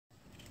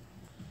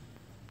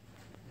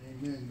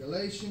Amen.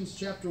 Galatians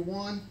chapter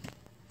 1.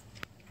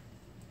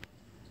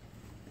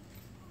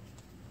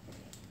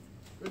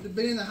 Good to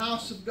be in the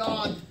house of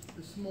God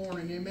this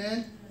morning.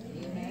 Amen.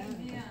 Amen.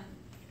 Amen.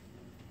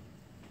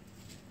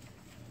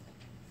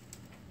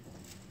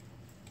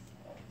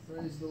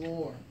 Praise the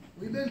Lord.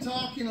 We've been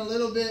talking a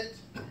little bit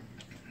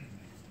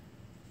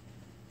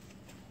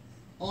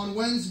on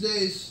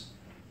Wednesdays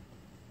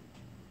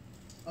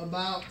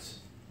about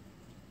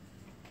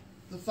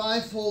the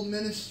fivefold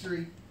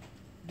ministry,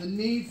 the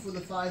need for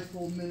the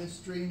fivefold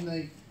ministry,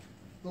 and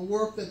the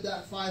work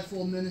that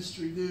fivefold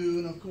ministry do.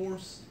 And of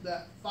course,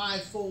 that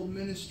fivefold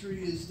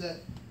ministry is that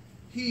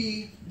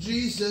He,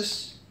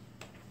 Jesus,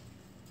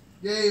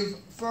 gave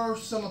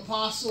first some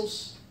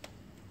apostles,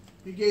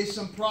 He gave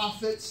some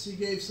prophets, He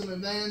gave some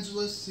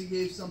evangelists, He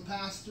gave some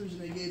pastors,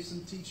 and He gave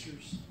some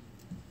teachers.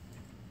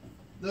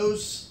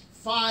 Those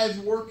five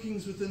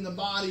workings within the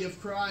body of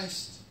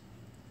Christ,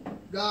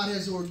 God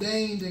has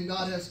ordained and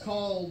God has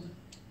called.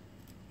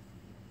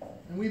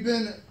 And we've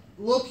been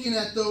looking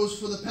at those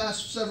for the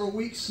past several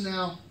weeks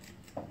now.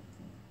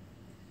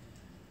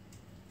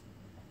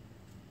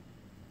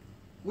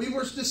 We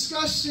were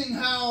discussing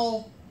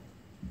how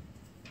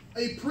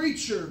a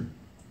preacher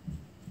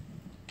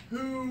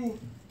who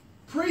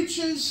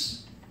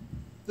preaches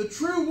the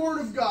true Word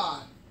of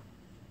God,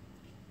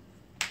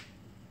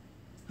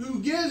 who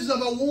gives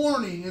of a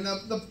warning, and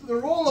the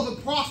role of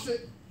a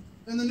prophet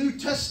in the New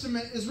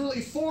Testament is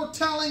really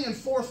foretelling and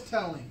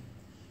forthtelling.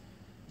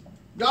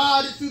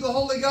 God, through the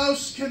Holy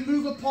Ghost, can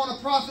move upon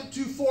a prophet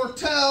to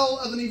foretell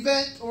of an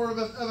event or of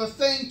a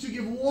thing, to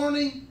give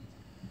warning.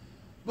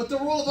 But the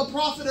role of a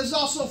prophet is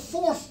also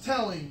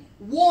forthtelling,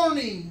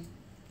 warning,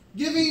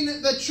 giving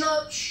the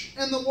church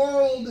and the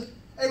world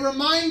a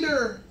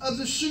reminder of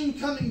the soon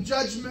coming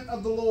judgment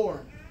of the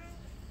Lord.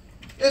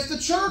 If the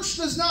church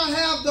does not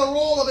have the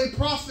role of a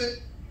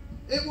prophet,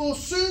 it will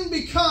soon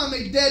become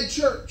a dead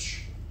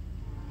church.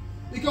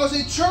 Because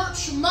a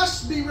church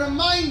must be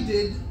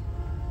reminded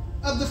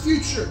of the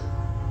future,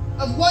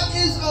 of what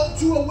is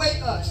to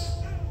await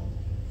us.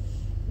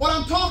 What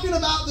I'm talking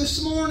about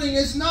this morning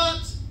is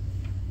not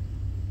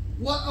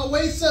what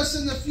awaits us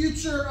in the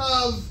future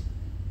of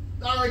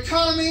our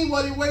economy,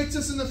 what awaits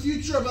us in the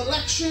future of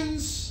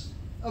elections,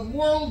 of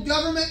world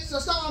governments.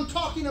 That's not what I'm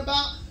talking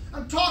about.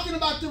 I'm talking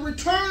about the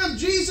return of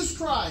Jesus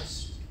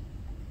Christ.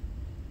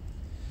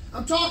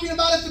 I'm talking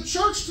about if the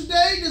church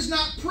today does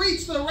not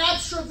preach the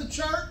rapture of the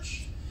church,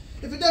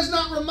 if it does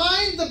not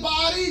remind the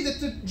body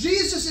that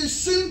Jesus is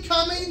soon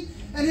coming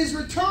and His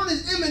return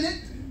is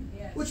imminent,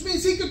 which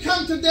means He could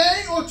come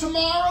today or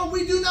tomorrow,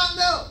 we do not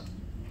know.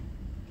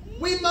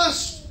 We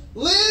must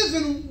live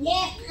and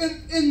walk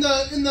in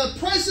the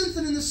presence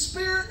and in the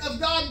Spirit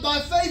of God by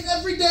faith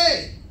every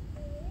day,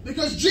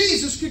 because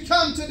Jesus could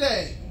come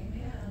today.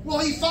 Will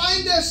He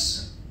find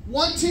us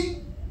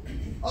wanting,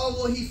 or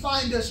will He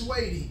find us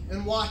waiting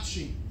and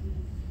watching?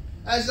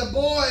 As a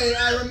boy,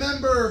 I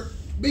remember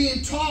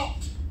being taught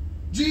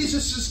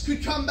Jesus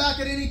could come back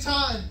at any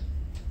time.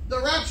 The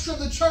rapture of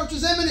the church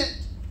is imminent.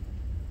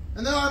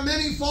 And there are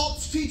many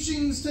false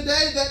teachings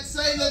today that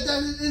say that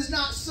is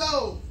not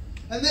so.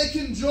 And they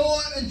can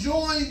join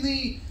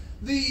the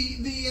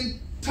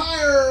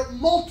entire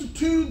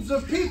multitudes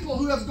of people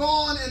who have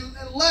gone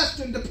and left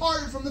and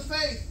departed from the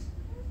faith.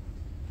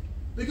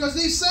 Because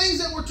these things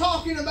that we're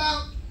talking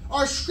about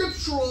are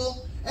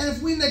scriptural, and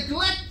if we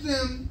neglect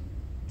them,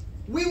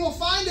 we will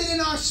find it in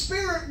our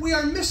spirit we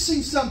are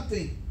missing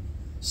something.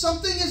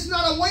 Something is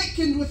not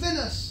awakened within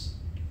us.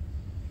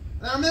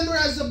 And I remember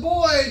as a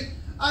boy,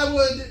 I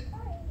would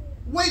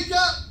wake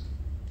up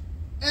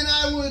and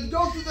I would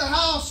go through the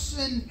house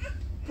and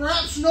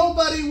perhaps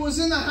nobody was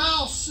in the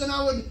house, and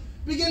I would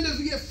begin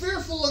to get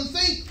fearful and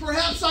think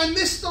perhaps I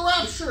missed the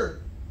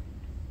rapture.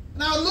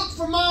 And I would look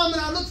for Mom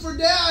and I would look for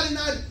Dad, and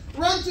I'd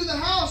run through the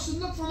house and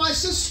look for my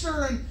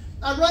sister, and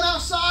I'd run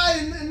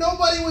outside and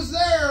nobody was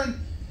there,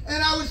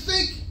 and I would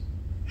think,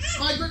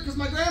 because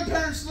my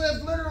grandparents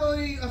lived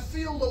literally a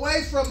field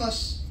away from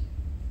us,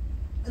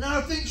 and I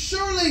would think,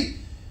 surely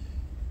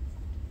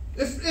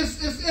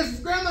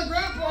if Grandma and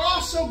Grandpa are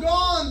also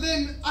gone,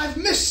 then I've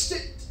missed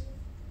it.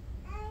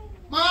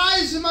 My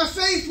eyes and my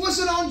faith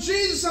wasn't on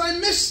Jesus, and I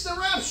missed the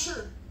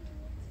rapture.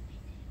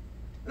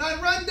 And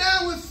I'd run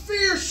down with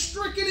fear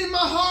stricken in my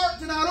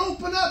heart, and I'd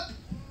open up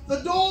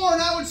the door,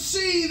 and I would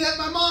see that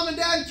my Mom and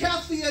Dad and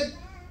Kathy had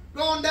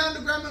gone down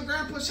to Grandma and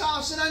Grandpa's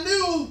house, and I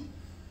knew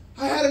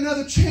I had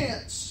another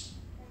chance.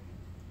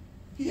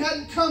 He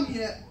hadn't come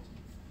yet.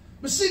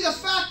 But see, the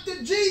fact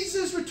that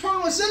Jesus'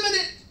 return was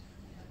imminent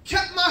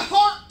kept my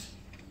heart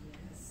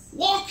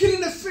walking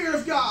in the fear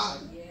of God.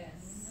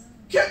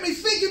 Kept me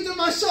thinking to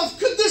myself,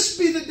 could this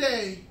be the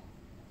day?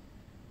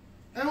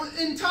 And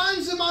in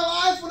times in my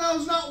life when I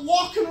was not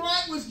walking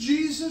right with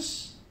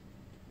Jesus,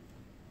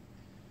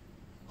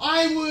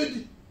 I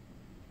would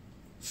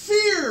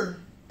fear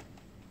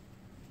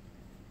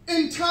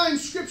end time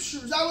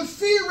scriptures. I would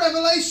fear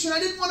Revelation. I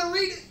didn't want to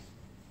read it.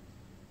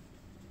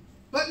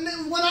 But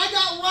when I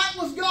got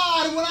right with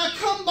God, and when I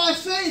come by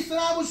faith, and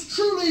I was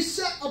truly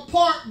set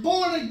apart,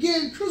 born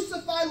again,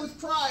 crucified with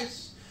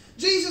Christ,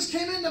 Jesus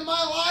came into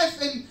my life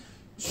and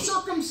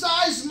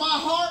circumcised my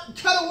heart,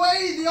 cut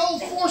away the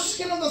old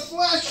foreskin of the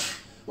flesh,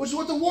 which is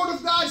what the Word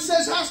of God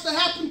says has to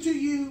happen to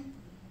you,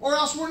 or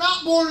else we're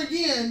not born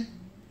again.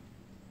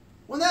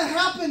 When that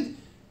happened,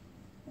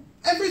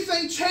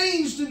 everything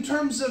changed in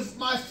terms of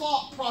my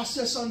thought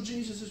process on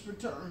Jesus'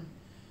 return.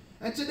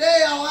 And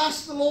today I'll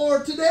ask the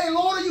Lord, today,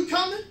 Lord, are you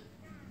coming?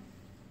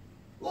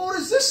 Lord,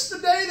 is this the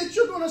day that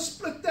you're going to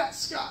split that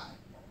sky?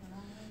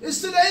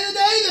 Is today the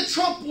day the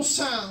trump will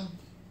sound?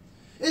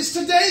 Is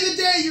today the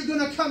day you're going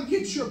to come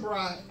get your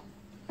bride?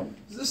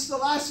 Is this the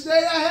last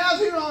day I have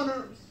here on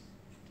earth?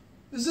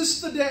 Is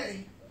this the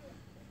day?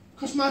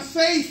 Because my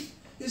faith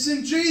is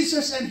in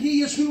Jesus and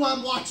He is who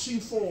I'm watching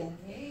for.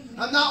 Amen.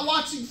 I'm not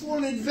watching for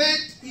an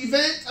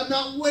event. I'm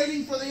not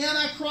waiting for the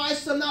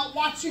Antichrist. I'm not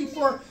watching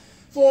for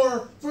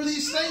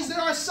these things. There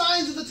are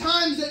signs of the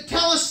times that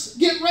tell us,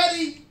 get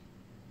ready.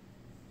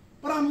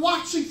 But I'm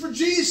watching for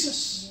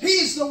Jesus.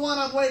 He's the one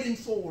I'm waiting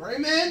for.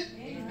 Amen?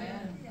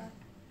 Amen.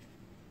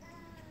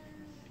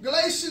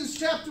 Galatians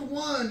chapter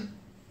 1.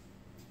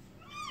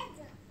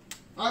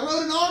 I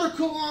wrote an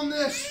article on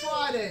this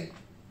Friday.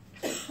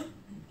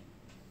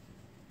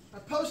 I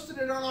posted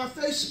it on our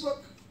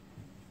Facebook.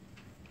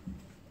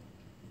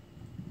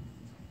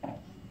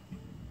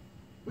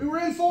 We were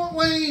in Fort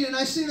Wayne and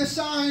I seen a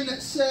sign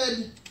that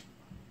said,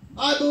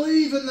 I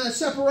believe in the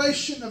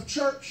separation of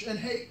church and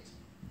hate.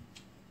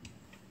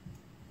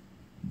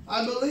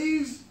 I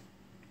believe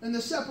in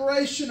the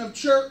separation of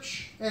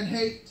church and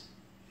hate.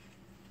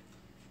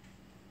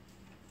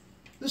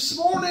 This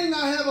morning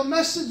I have a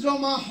message on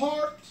my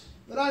heart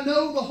that I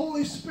know the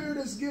Holy Spirit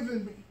has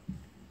given me.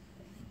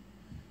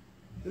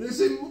 It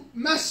is a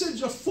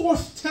message of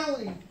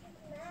forthtelling.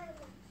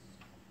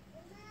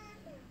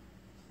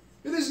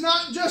 It is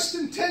not just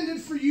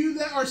intended for you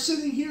that are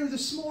sitting here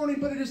this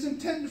morning, but it is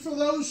intended for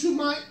those who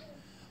might,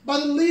 by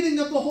the leading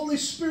of the Holy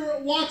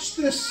Spirit, watch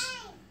this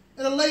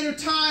at a later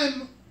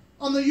time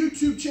on the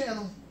YouTube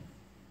channel.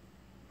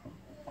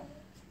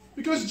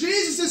 Because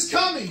Jesus is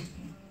coming.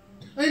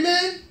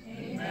 Amen?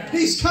 Amen.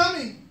 He's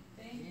coming.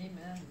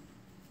 Amen.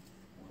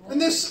 And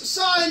this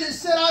sign, it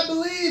said, I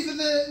believe in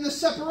the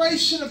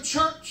separation of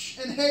church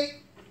and hate.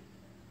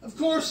 Of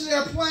course, they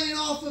are playing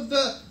off of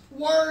the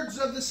words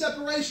of the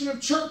separation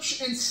of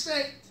church and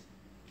state.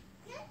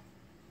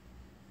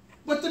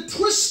 But the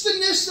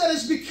twistedness that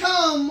has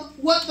become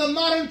what the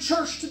modern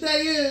church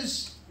today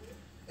is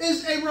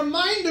a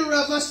reminder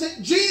of us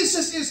that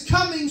Jesus is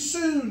coming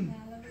soon.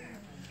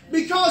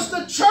 Because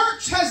the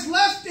church has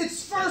left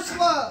its first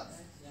love.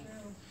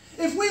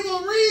 If we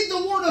will read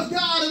the Word of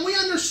God and we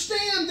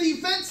understand the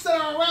events that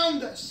are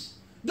around us,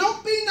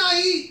 don't be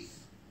naive.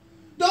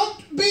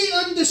 Don't be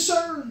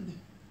undiscerned.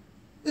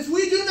 If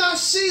we do not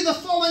see the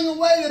falling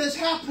away that has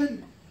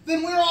happened,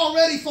 then we're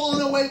already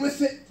falling away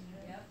with it.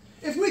 Yep.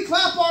 If we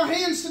clap our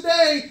hands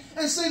today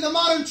and say the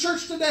modern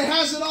church today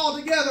has it all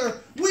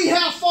together, we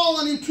have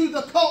fallen into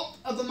the cult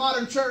of the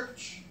modern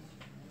church.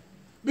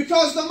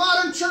 Because the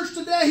modern church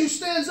today who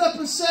stands up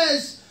and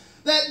says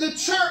that the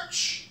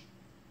church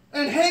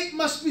and hate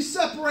must be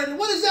separated.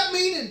 What does that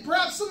mean? And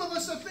perhaps some of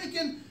us are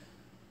thinking,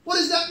 what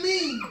does that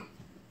mean?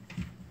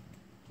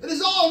 It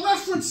is all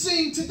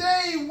referencing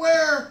today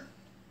where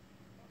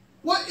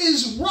what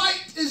is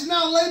right is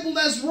now labeled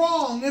as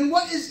wrong, and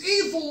what is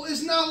evil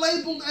is now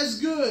labeled as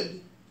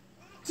good.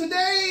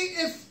 Today,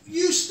 if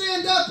you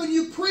stand up and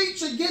you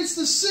preach against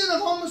the sin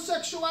of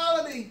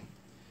homosexuality,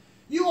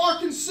 you are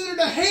considered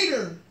a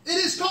hater. It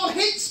is called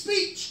hate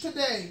speech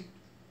today.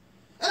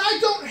 And I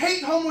don't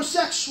hate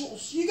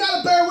homosexuals. You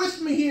got to bear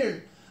with me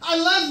here. I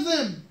love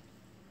them.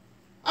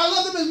 I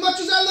love them as much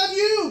as I love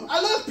you.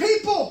 I love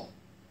people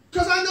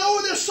because I know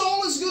where their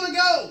soul is going to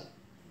go.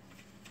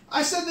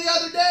 I said the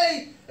other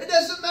day, it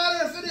doesn't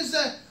matter if it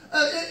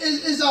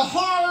is a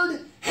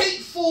hard,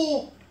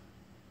 hateful,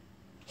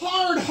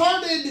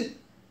 hard-hearted,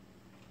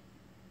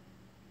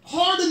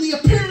 hard in the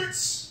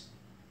appearance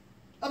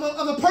of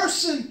a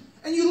person,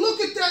 and you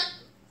look at that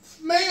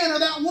man or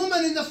that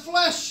woman in the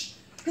flesh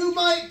who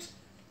might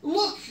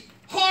look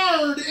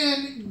hard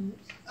and,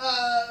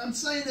 I'm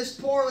saying this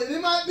poorly, they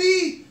might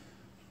be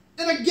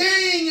in a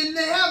gang and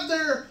they have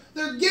their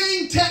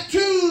gang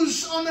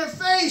tattoos on their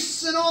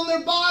face and on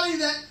their body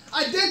that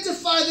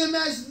identify them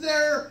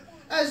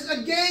as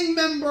a gang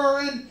member,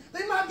 and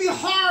they might be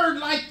hard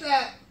like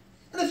that.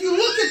 And if you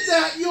look at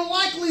that, you'll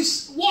likely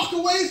walk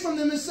away from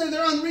them and say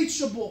they're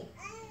unreachable.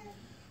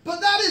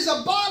 But that is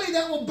a body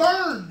that will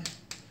burn.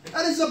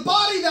 That is a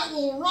body that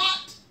will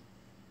rot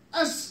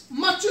as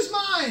much as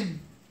mine.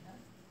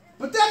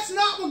 But that's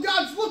not what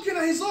God's looking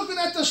at. He's looking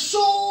at the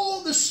soul,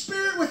 the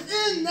spirit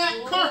within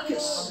that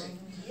carcass,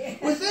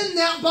 within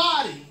that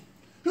body.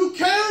 Who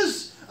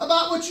cares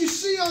about what you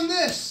see on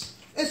this?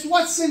 It's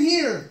what's in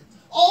here.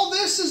 All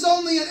this is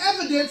only an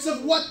evidence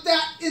of what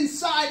that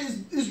inside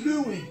is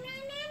doing.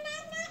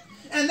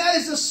 And that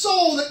is a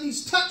soul that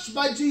needs touched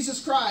by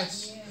Jesus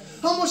Christ.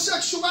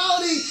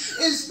 Homosexuality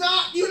is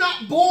not, you're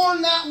not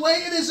born that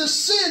way. It is a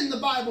sin, the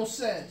Bible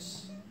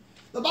says.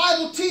 The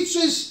Bible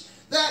teaches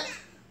that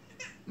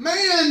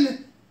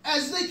man,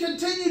 as they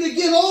continue to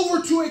give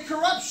over to a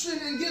corruption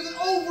and give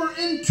it over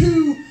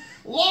into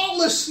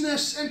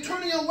lawlessness and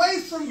turning away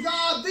from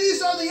God,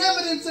 these are the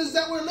evidences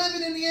that we're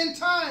living in the end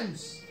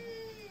times.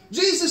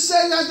 Jesus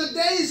said, as the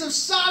days of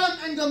Sodom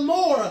and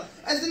Gomorrah,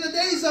 as in the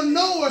days of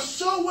Noah,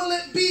 so will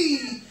it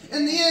be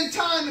in the end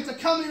time at the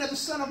coming of the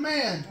Son of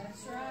Man.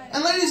 That's right.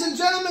 And ladies and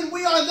gentlemen,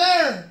 we are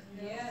there.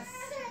 Yes.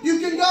 You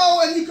can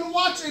go and you can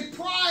watch a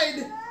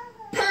pride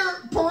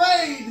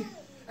parade,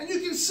 and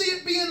you can see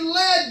it being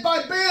led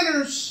by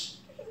banners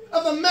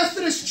of the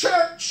Methodist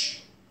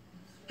Church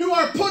who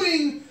are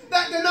putting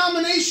that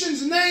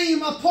denomination's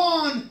name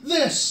upon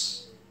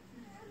this.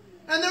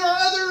 And there are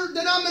other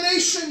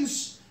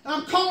denominations, and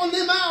I'm calling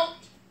them out,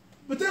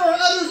 but there are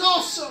others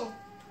also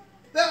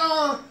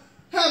that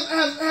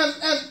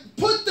have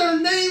put their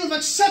name of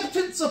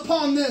acceptance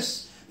upon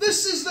this.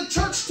 This is the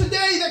church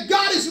today that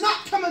God is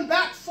not coming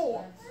back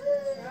for.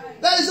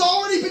 That has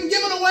already been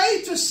given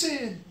away to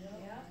sin.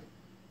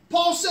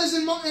 Paul says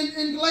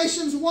in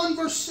Galatians 1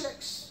 verse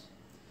 6,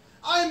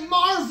 I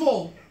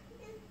marvel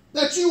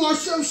that you are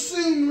so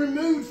soon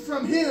removed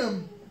from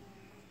him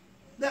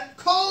that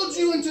called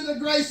you into the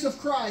grace of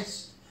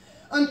Christ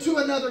unto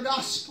another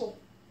gospel.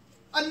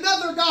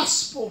 Another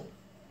gospel.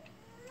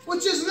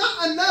 Which is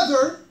not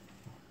another,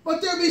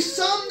 but there be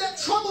some that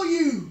trouble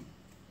you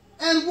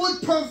and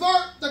would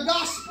pervert the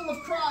gospel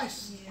of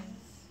Christ. Yes.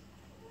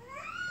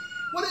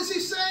 What is he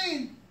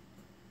saying?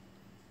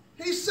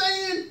 He's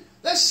saying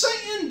that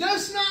Satan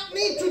does not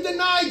need to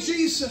deny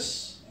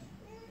Jesus.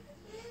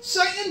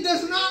 Satan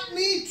does not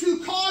need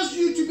to cause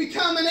you to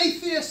become an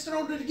atheist in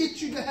order to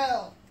get you to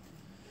hell.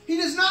 He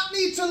does not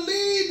need to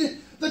lead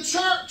the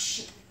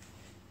church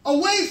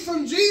away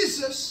from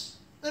Jesus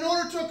in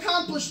order to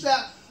accomplish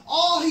that.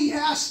 All he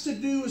has to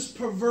do is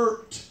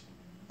pervert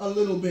a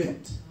little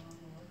bit.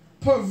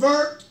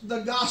 Pervert the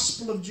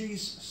gospel of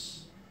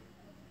Jesus.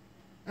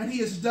 And he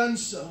has done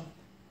so.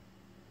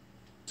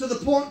 To the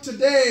point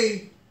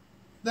today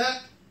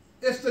that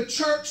if the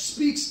church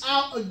speaks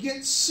out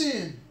against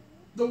sin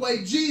the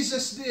way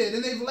Jesus did,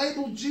 and they've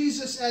labeled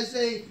Jesus as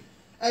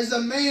a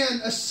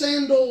man, a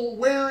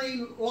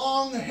sandal-wearing,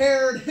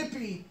 long-haired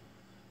hippie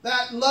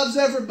that loves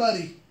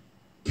everybody,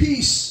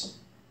 peace.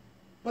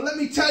 But let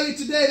me tell you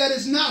today, that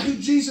is not who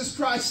Jesus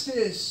Christ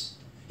is.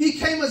 He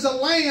came as a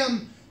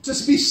lamb to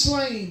be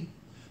slain.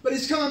 But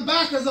he's coming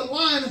back as a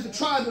lion of the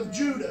tribe of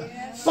Judah.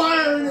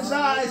 Fire in his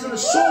eyes and a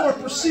sword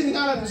proceeding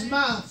out of his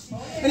mouth.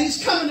 And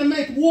he's coming to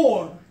make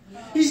war.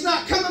 He's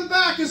not coming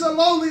back as a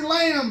lowly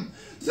lamb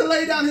to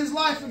lay down his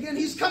life again.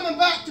 He's coming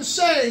back to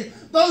say,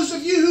 those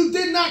of you who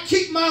did not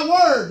keep my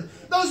word,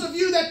 those of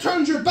you that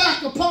turned your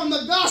back upon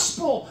the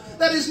gospel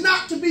that is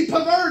not to be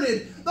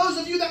perverted, those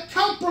of you that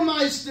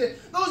compromised it,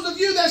 those of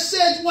you that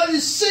said what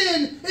is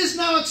sin is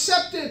now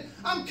accepted,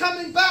 I'm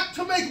coming back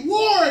to make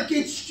war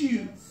against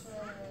you.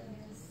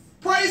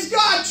 Praise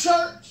God,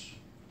 church.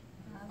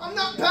 I'm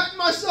not patting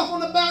myself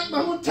on the back, but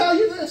I'm going to tell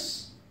you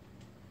this.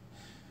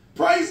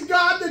 Praise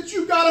God that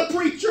you got a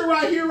preacher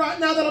right here, right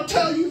now that'll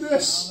tell you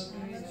this.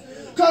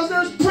 Because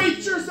there's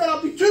preachers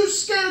that'll be too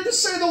scared to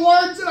say the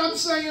words that I'm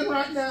saying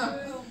right now.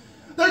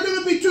 They're going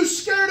to be too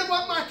scared of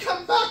what might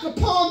come back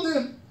upon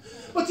them.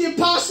 But the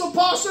Apostle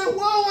Paul said,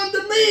 woe unto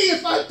me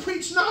if I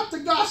preach not the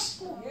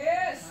gospel.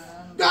 Yes.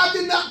 God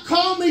did not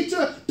call me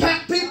to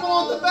pat people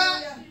on the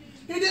back.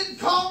 He didn't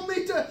call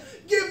me to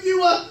give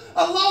you a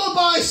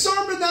lullaby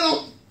sermon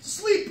that'll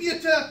sleep you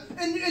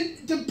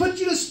and to put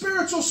you to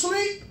spiritual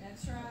sleep.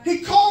 That's right.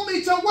 He called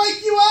me to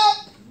wake you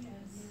up. Yes.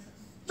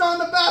 John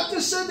the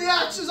Baptist said the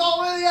axe is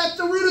already at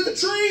the root of the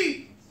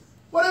tree.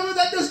 Whatever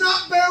that does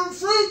not bear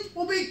fruit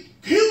will be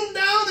hewn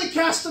down and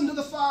cast into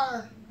the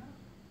fire.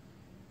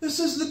 This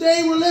is the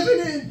day we're living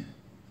in.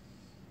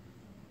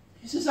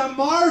 He says, I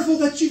marvel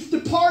that you've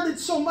departed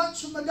so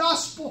much from the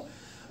gospel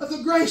of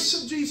the grace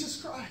of Jesus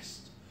Christ.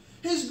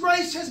 His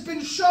grace has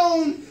been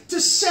shown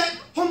to set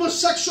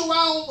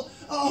homosexuals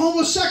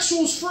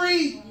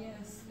free.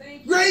 Yes,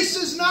 grace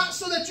is not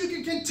so that you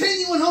can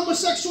continue in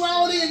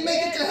homosexuality and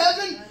make it to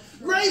heaven.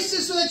 Grace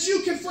is so that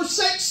you can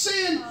forsake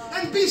sin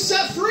and be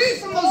set free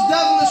from those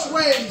devilish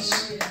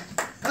ways.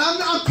 And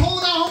I'm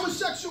calling out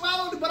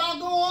homosexuality, but I'll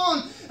go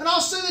on and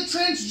I'll say the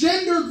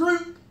transgender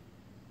group.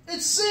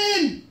 It's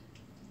sin.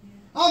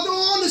 I'll go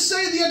on to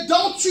say the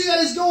adultery that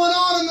is going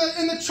on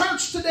in the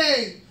church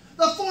today.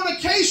 The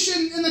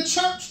fornication in the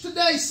church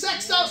today,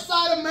 sex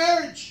outside of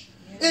marriage.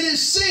 It is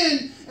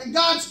sin, and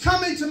God's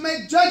coming to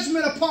make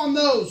judgment upon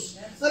those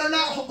that are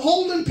not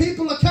holding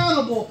people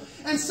accountable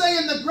and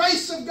saying the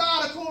grace of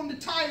God, according to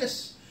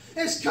Titus,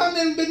 has come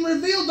and been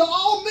revealed to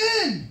all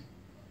men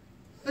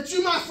that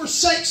you might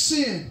forsake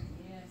sin.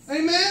 Yes.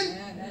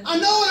 Amen? I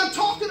know what I'm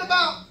talking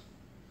about.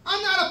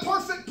 I'm not a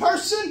perfect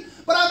person,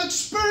 but I've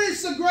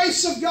experienced the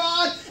grace of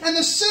God, and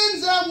the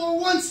sins that I were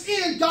once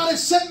in, God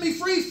has set me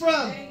free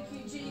from.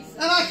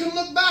 And I can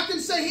look back and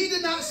say, He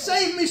did not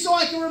save me so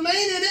I can remain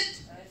in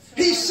it.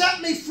 He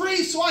set me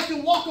free so I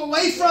can walk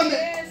away from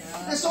it.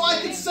 And so I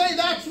can say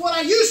that's what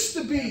I used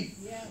to be.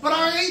 But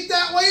I ain't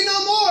that way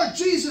no more.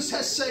 Jesus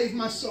has saved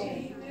my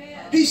soul.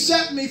 He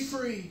set me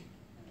free.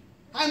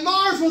 I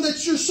marvel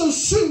that you're so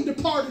soon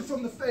departed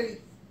from the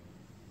faith.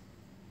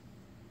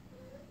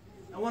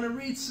 I want to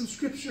read some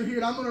scripture here.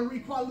 And I'm going to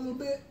read quite a little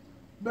bit.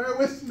 Bear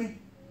with me.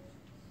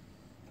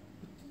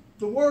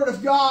 The Word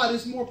of God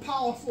is more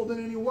powerful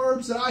than any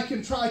words that I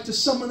can try to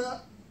summon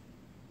up.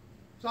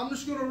 So I'm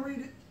just going to read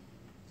it.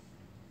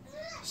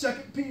 2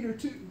 Peter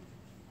 2.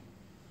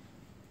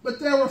 But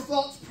there were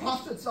false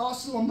prophets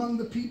also among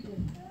the people,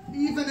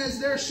 even as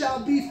there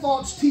shall be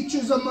false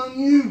teachers among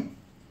you,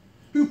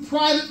 who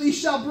privately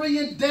shall bring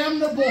in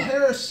damnable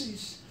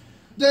heresies,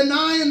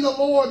 denying the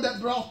Lord that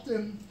brought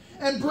them,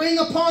 and bring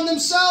upon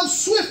themselves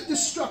swift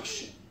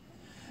destruction.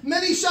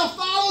 Many shall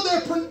follow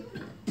their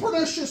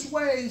pernicious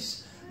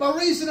ways, by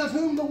reason of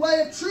whom the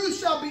way of truth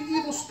shall be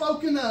evil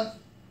spoken of.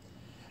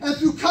 And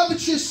through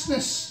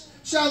covetousness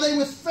shall they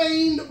with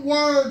feigned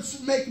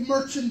words make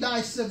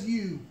merchandise of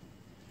you,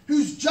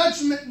 whose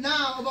judgment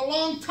now of a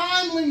long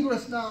time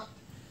lingereth not,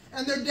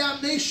 and their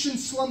damnation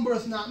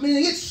slumbereth not.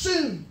 Meaning it's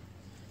soon.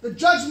 The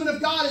judgment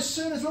of God is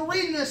soon. As we're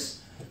reading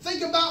this,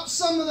 think about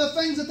some of the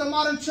things that the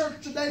modern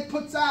church today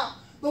puts out.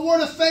 The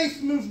Word of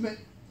Faith movement.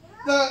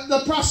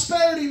 The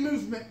prosperity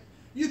movement.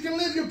 You can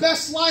live your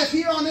best life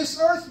here on this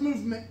earth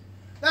movement.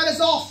 That is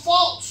all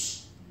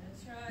false.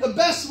 That's right. The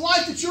best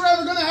life that you're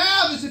ever going to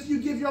have is if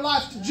you give your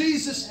life to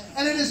Jesus,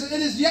 and it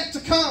is yet to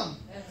come.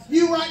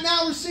 You right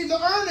now receive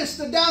the earnest,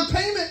 the down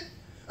payment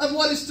of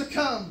what is to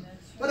come.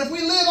 But if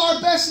we live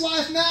our best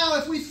life now,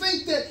 if we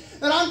think that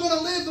I'm going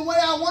to live the way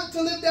I want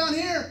to live down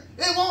here,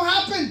 it won't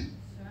happen.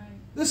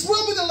 This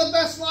will be the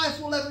best life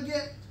we'll ever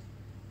get.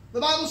 The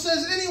Bible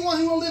says anyone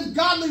who will live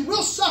godly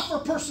will suffer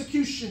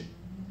persecution.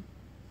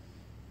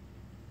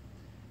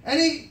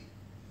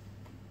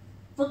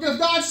 For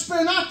God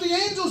spared not the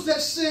angels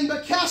that sinned,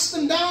 but cast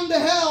them down to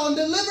hell, and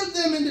delivered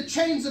them into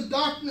chains of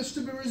darkness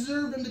to be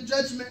reserved unto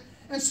judgment.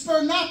 And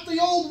spare not the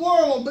old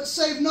world, but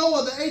saved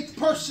Noah, the eighth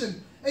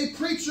person, a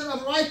preacher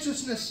of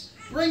righteousness,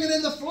 bringing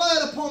in the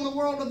flood upon the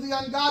world of the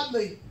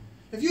ungodly.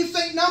 If you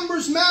think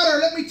numbers matter,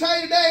 let me tell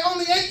you today,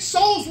 only 8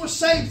 souls were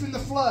saved from the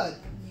flood.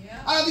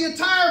 Yeah. Out of the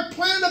entire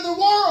planet of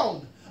the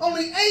world,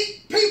 only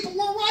 8 people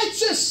were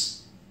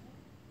righteous.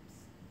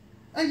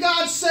 And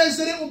God says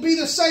that it will be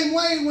the same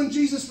way when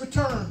Jesus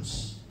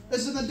returns,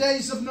 as in the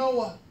days of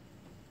Noah.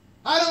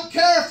 I don't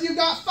care if you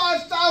got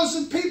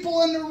 5,000 people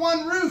under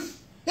one roof.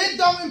 It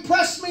don't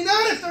impress me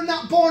none if they're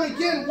not born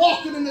again,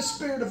 walking in the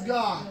Spirit of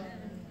God.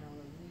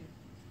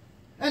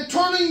 And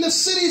turning the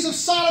cities of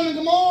Sodom and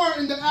Gomorrah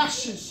into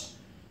ashes,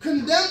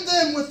 condemned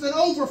them with an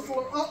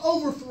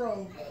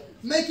overthrow,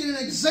 making an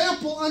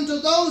example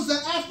unto those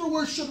that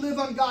afterwards should live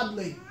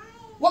ungodly.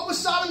 What was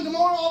Sodom and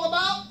Gomorrah all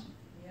about?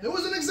 It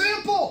was an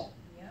example,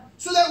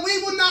 so that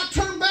we would not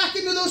turn back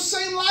into those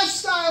same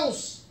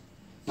lifestyles.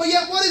 But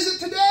yet what is it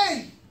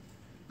today?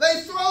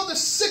 They throw the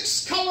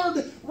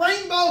 6-colored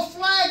rainbow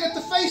flag at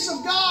the face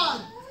of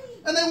God.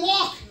 And they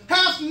walk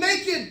half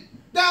naked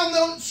down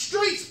the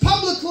streets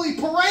publicly,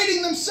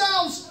 parading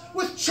themselves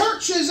with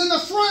churches in the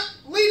front,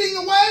 leading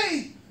the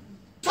way,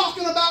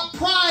 talking about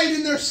pride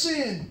in their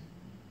sin.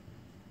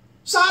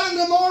 Sodom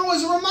and Gomorrah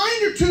was a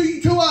reminder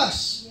to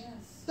us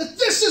that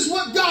this is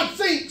what God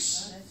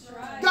thinks.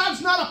 Right.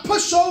 God's not a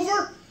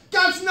pushover.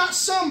 God's not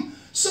some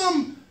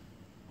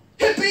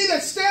hippie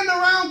that's standing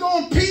around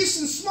going peace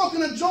and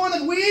smoking a joint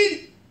of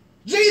weed.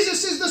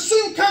 Jesus is the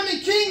soon coming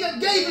King that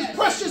gave His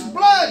precious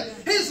blood,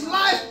 His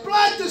life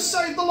blood to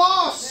save the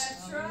lost.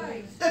 That's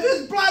right. If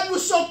His blood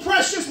was so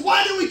precious,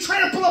 why do we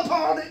trample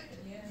upon it?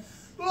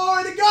 Yes.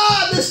 Glory to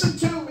God, listen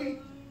to me.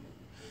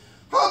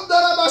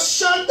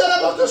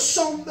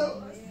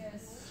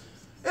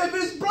 If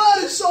His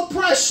blood is so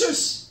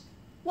precious,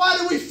 why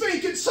do we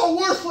think it's so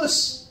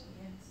worthless?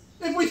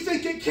 If we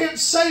think it can't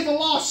save a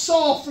lost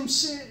soul from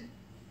sin.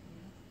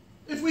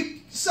 If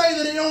we say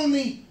that it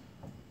only,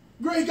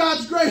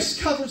 God's grace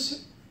covers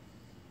it.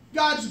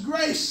 God's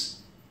grace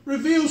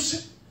reveals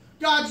it.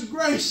 God's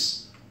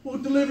grace will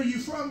deliver you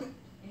from it.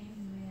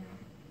 Amen.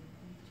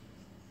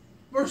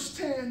 Verse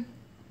 10.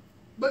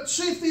 But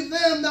chiefly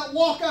them that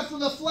walk after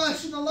the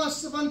flesh and the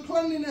lusts of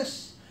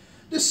uncleanness,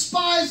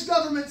 despise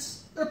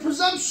governments, they're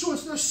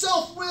presumptuous, they're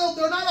self-willed,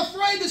 they're not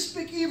afraid to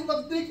speak evil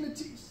of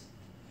dignities.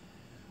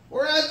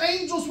 Whereas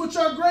angels which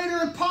are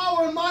greater in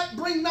power and might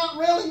bring not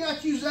railing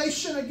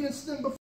accusation against them before